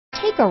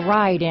Take a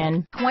ride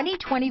in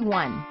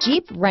 2021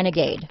 Jeep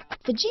Renegade.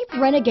 The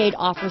Jeep Renegade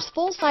offers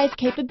full-size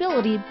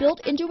capability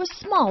built into a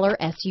smaller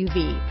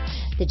SUV.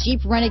 The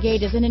Jeep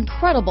Renegade is an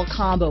incredible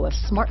combo of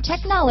smart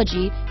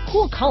technology,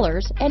 cool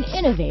colors, and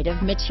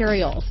innovative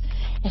materials.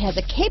 It has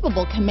a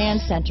capable command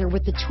center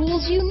with the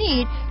tools you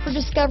need for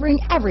discovering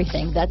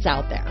everything that's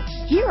out there.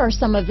 Here are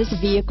some of this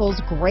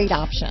vehicle's great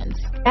options: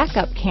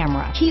 backup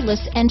camera,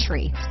 keyless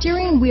entry,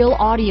 steering wheel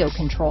audio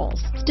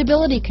controls,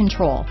 stability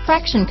control,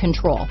 traction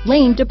control,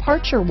 lane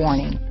departure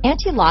warning,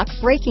 anti-lock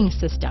braking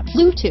system,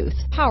 Bluetooth,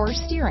 power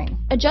steering,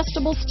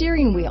 adjustable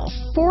steering wheel,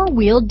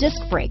 four-wheel disc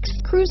brakes,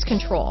 cruise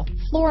control,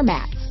 floor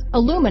mats,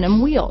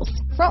 aluminum wheels,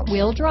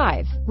 front-wheel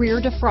drive, rear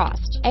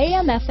defrost,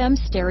 AM/FM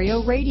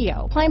stereo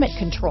radio, climate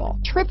control,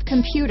 trip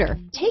computer.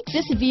 Take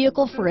this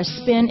vehicle for a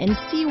spin and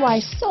see why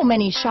so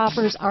many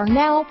shoppers are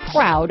now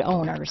proud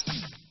owners.